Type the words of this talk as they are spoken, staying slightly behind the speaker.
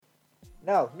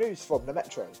Now, news from the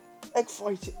Metro. Egg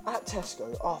fight at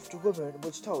Tesco after woman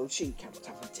was told she cannot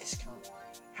have a discount.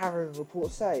 Harrowing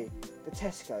reports say the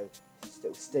Tesco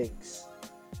still stinks.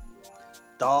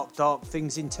 Dark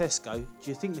things in Tesco.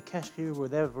 Do you think the cashier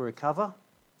will ever recover?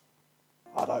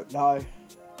 I don't know.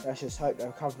 Let's just hope the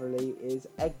recovery is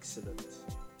excellent.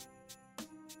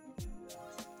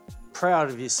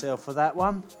 Proud of yourself for that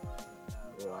one.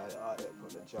 Right, I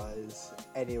apologise.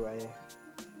 Anyway,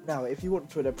 now if you want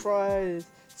to win a prize,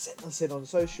 send us in on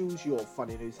socials, your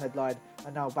funny news headline,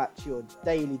 and now back to your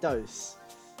daily dose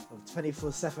of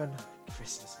 24/7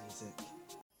 Christmas music.